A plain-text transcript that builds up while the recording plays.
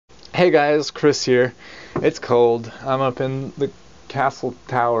Hey guys, Chris here. It's cold. I'm up in the castle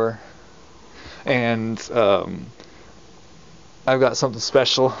tower, and I've got something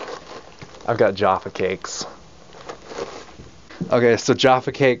special. I've got Jaffa cakes. Okay, so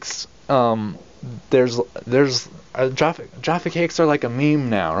Jaffa cakes. Jaffa cakes are like a meme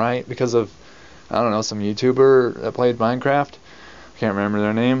now, right? Because of, I don't know, some YouTuber that played Minecraft. Can't remember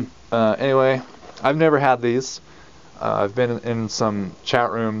their name. Anyway, I've never had these. I've been in some chat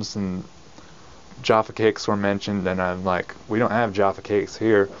rooms and Jaffa cakes were mentioned, and I'm like, we don't have Jaffa cakes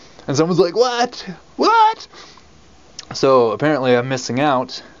here. And someone's like, what? What? So apparently I'm missing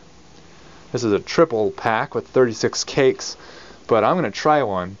out. This is a triple pack with 36 cakes, but I'm going to try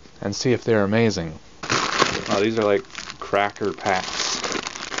one and see if they're amazing. Oh, these are like cracker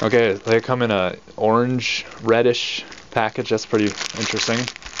packs. Okay, they come in a orange, reddish package. That's pretty interesting.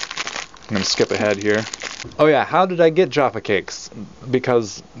 I'm going to skip ahead here. Oh yeah, how did I get Jaffa cakes?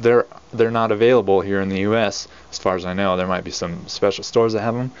 Because they're not available here in the US, as far as I know. There might be some special stores that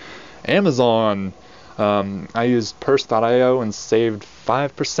have them. Amazon. I used purse.io and saved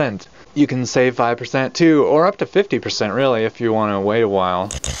 5%. You can save 5% too, or up to 50% really if you want to wait a while.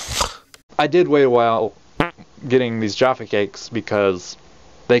 I did wait a while getting these Jaffa cakes because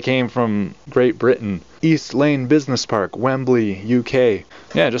they came from Great Britain. East Lane Business Park, Wembley, UK.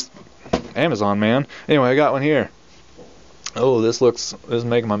 Yeah, just Amazon, man. Anyway, I got one here. Oh, this is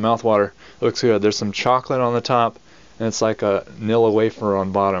making my mouth water. It looks good. There's some chocolate on the top, and it's like a vanilla wafer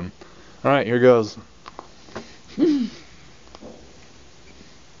on bottom. Alright, here goes.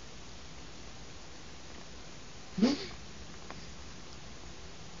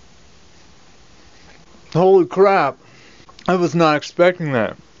 Holy crap! I was not expecting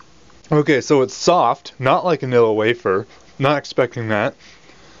that. Okay, so it's soft, not like a vanilla wafer. Not expecting that.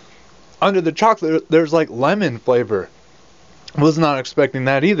 Under the chocolate, there's like lemon flavor. Was not expecting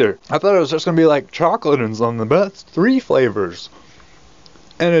that either. I thought it was just going to be like chocolate and something, but it's 3 flavors.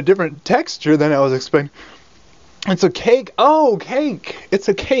 And a different texture than I was expecting. It's a cake. Oh, cake. It's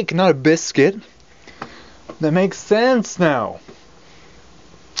a cake, not a biscuit. That makes sense now.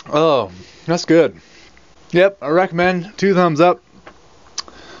 Oh, that's good. Yep, I recommend. 2 thumbs up.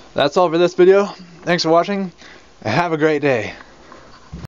 That's all for this video. Thanks for watching. Have a great day.